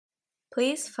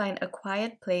Please find a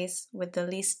quiet place with the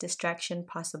least distraction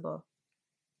possible.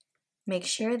 Make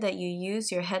sure that you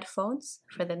use your headphones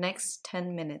for the next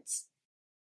 10 minutes.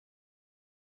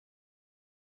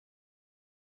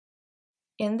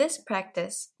 In this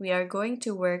practice, we are going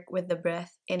to work with the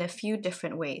breath in a few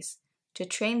different ways to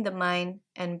train the mind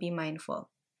and be mindful.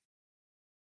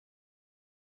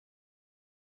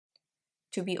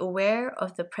 To be aware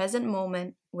of the present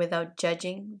moment without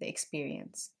judging the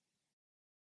experience.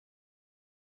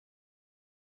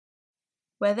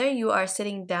 Whether you are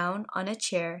sitting down on a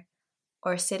chair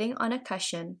or sitting on a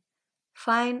cushion,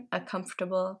 find a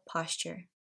comfortable posture.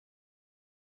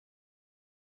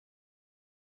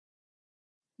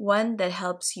 One that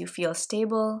helps you feel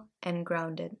stable and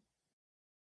grounded.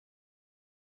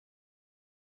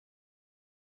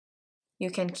 You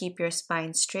can keep your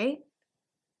spine straight,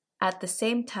 at the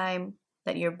same time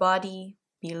let your body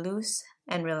be loose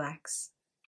and relaxed.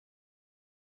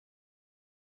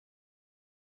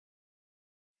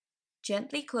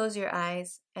 Gently close your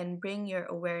eyes and bring your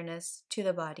awareness to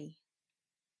the body.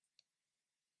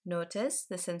 Notice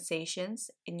the sensations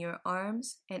in your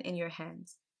arms and in your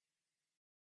hands.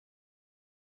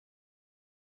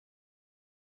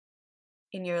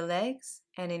 In your legs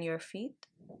and in your feet.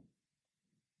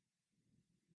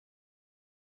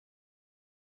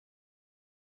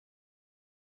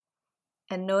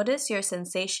 And notice your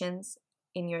sensations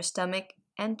in your stomach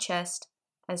and chest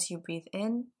as you breathe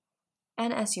in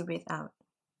and as you breathe out.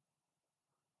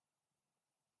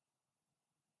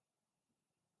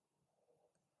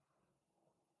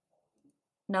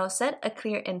 Now set a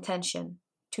clear intention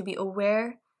to be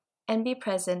aware and be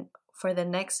present for the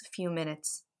next few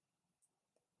minutes.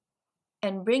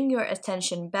 And bring your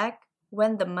attention back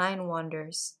when the mind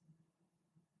wanders.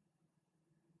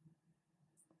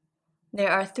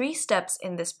 There are 3 steps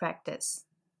in this practice.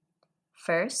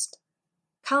 First,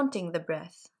 counting the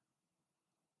breath.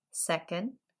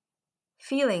 Second,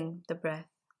 feeling the breath.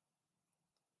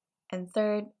 And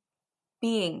third,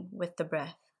 being with the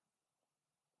breath.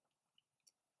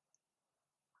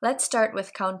 Let's start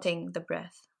with counting the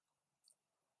breath.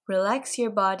 Relax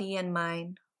your body and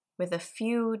mind with a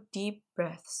few deep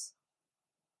breaths.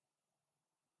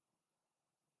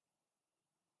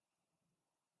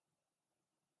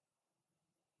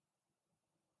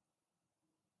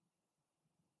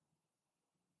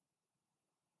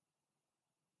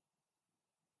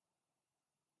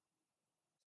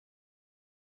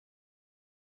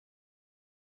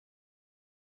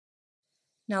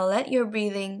 Now let your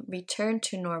breathing return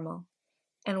to normal,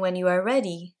 and when you are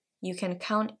ready, you can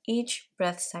count each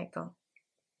breath cycle.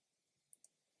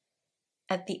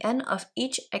 At the end of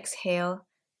each exhale,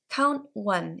 count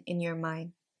 1 in your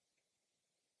mind.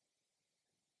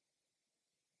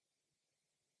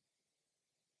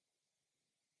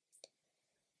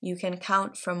 You can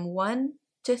count from 1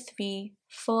 to 3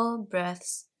 full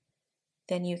breaths,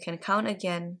 then you can count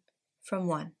again from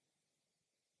 1.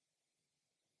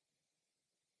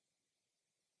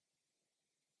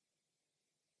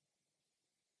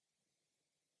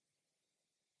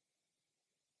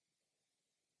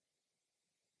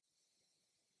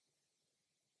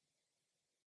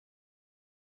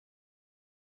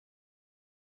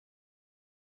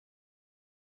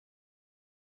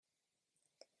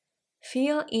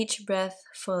 Feel each breath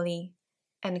fully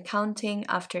and counting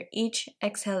after each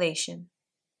exhalation.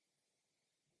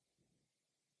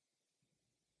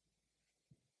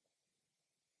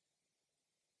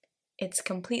 It's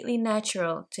completely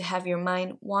natural to have your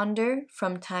mind wander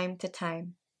from time to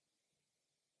time.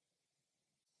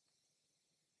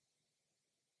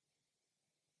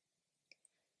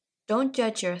 Don't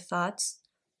judge your thoughts.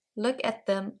 Look at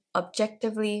them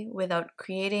objectively without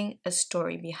creating a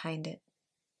story behind it.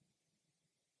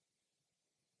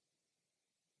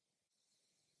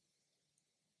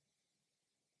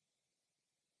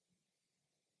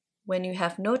 When you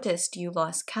have noticed you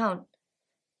lost count,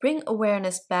 bring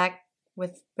awareness back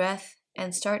with breath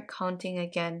and start counting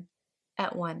again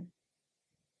at 1.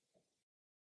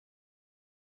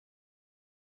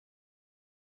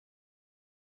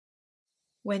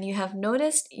 When you have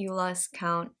noticed you lost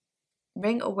count,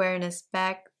 bring awareness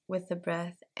back with the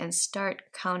breath and start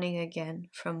counting again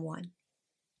from 1.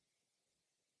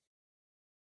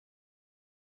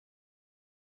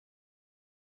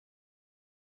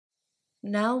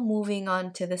 Now moving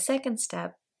on to the second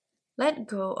step, let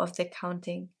go of the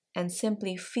counting and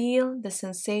simply feel the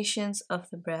sensations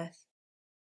of the breath.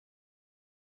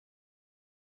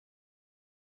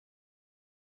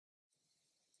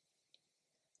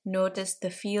 Notice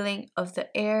the feeling of the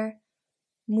air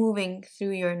moving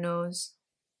through your nose.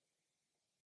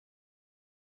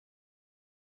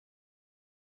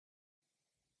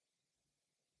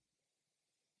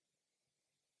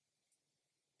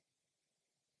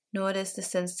 Notice the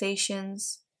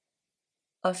sensations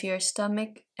of your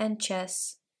stomach and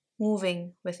chest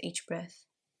moving with each breath.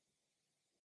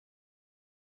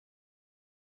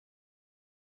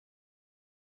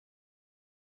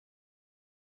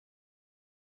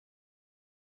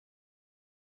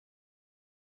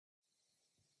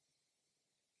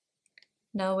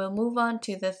 Now we'll move on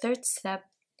to the third step,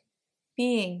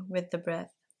 being with the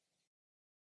breath.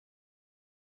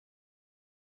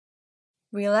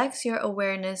 Relax your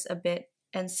awareness a bit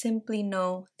and simply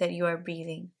know that you are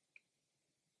breathing.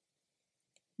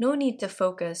 No need to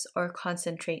focus or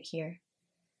concentrate here.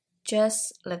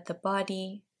 Just let the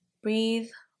body breathe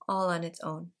all on its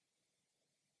own.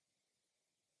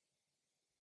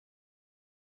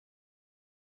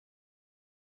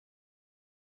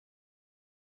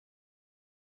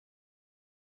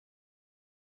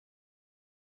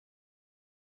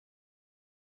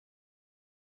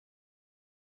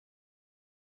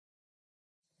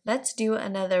 Let's do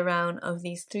another round of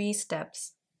these 3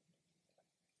 steps.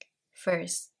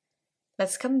 First,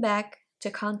 let's come back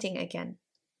to counting again.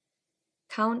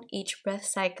 Count each breath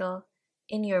cycle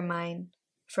in your mind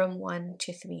from 1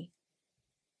 to 3.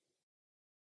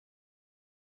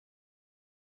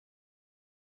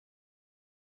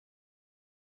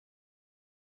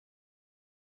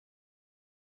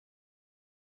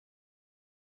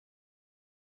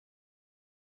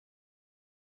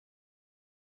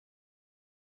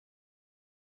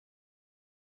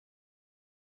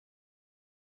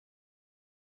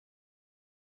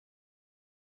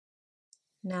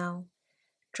 Now,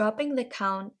 dropping the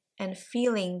count and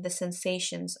feeling the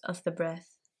sensations of the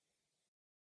breath.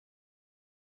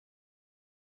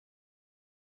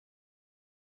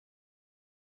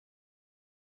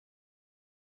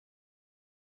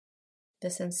 The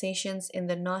sensations in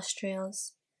the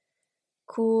nostrils,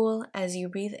 cool as you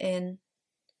breathe in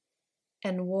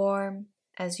and warm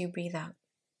as you breathe out.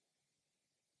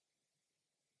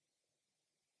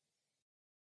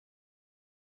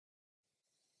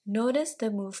 Notice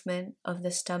the movement of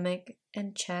the stomach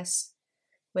and chest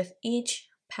with each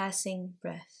passing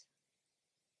breath.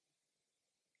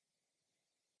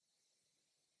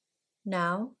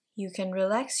 Now you can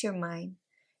relax your mind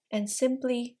and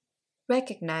simply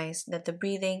recognize that the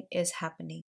breathing is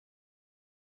happening.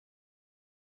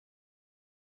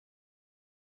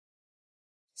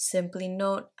 Simply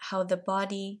note how the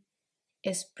body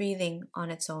is breathing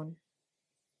on its own.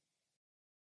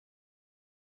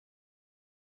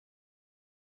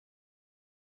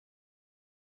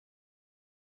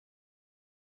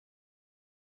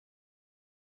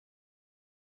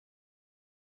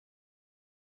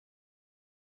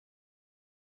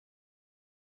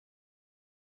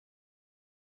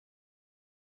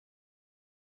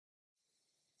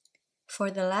 For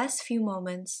the last few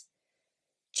moments,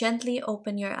 gently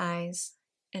open your eyes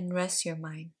and rest your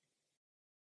mind.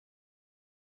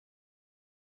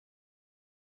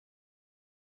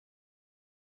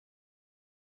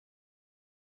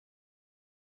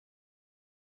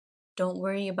 Don't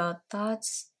worry about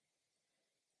thoughts.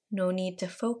 No need to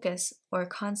focus or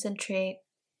concentrate,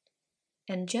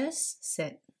 and just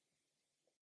sit.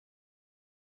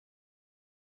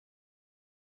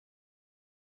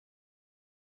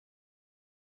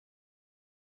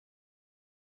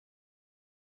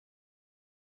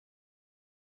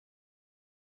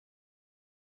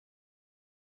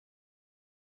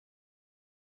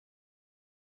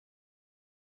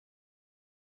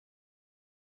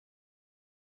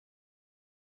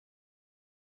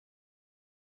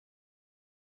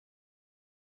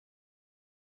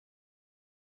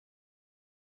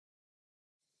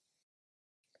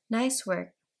 Nice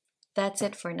work. That's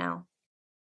it for now.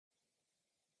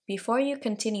 Before you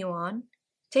continue on,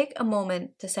 take a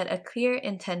moment to set a clear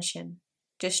intention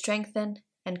to strengthen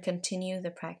and continue the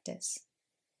practice.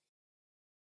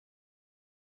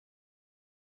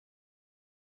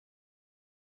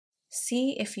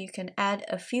 See if you can add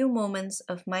a few moments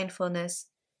of mindfulness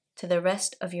to the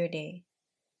rest of your day,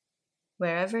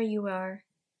 wherever you are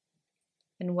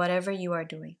and whatever you are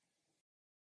doing.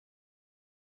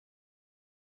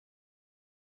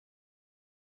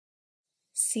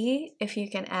 See if you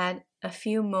can add a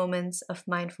few moments of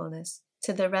mindfulness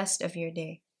to the rest of your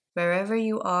day, wherever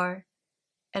you are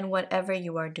and whatever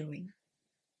you are doing.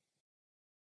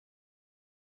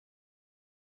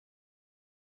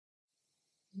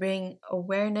 Bring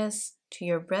awareness to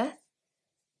your breath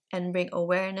and bring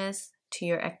awareness to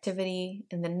your activity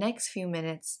in the next few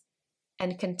minutes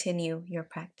and continue your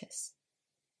practice.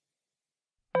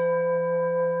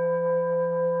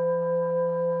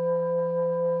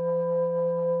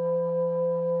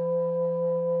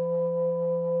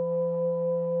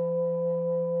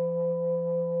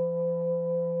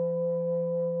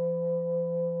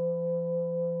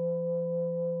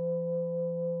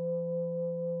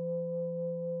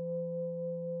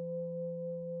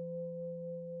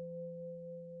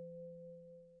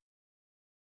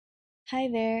 Hi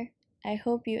there. I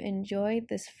hope you enjoyed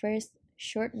this first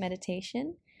short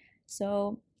meditation.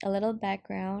 So, a little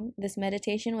background, this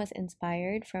meditation was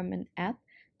inspired from an app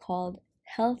called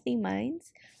Healthy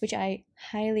Minds, which I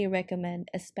highly recommend,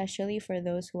 especially for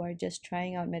those who are just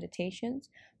trying out meditations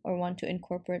or want to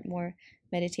incorporate more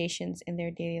meditations in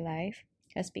their daily life.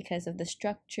 That's because of the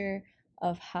structure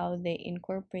of how they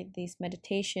incorporate these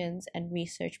meditations and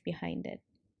research behind it.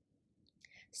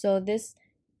 So, this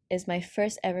is my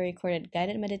first ever recorded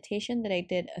guided meditation that I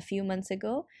did a few months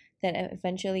ago that I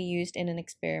eventually used in an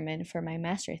experiment for my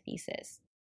master thesis.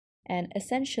 And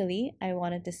essentially, I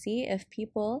wanted to see if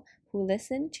people who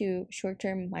listen to short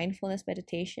term mindfulness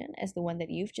meditation, as the one that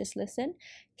you've just listened,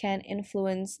 can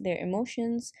influence their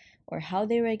emotions or how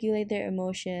they regulate their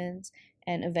emotions,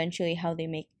 and eventually how they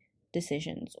make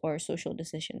decisions or social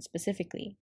decisions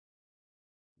specifically.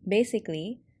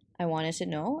 Basically, I wanted to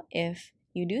know if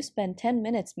you do spend 10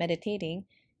 minutes meditating,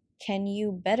 can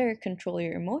you better control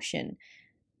your emotion?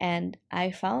 And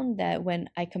I found that when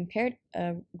I compared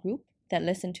a group that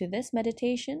listened to this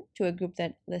meditation to a group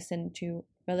that listened to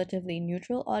relatively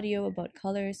neutral audio about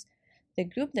colors, the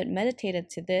group that meditated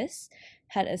to this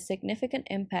had a significant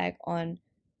impact on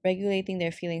regulating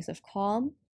their feelings of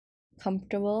calm,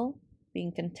 comfortable,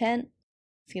 being content,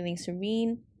 feeling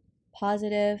serene,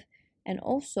 positive, and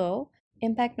also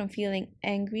impact on feeling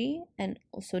angry and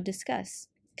also disgust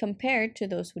compared to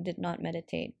those who did not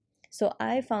meditate. So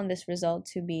I found this result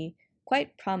to be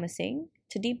quite promising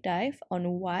to deep dive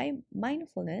on why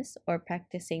mindfulness or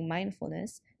practicing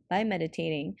mindfulness by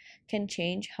meditating can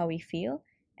change how we feel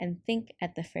and think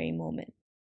at the very moment.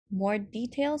 More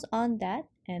details on that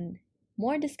and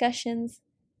more discussions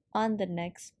on the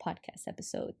next podcast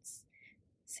episodes.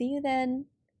 See you then.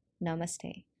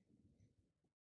 Namaste.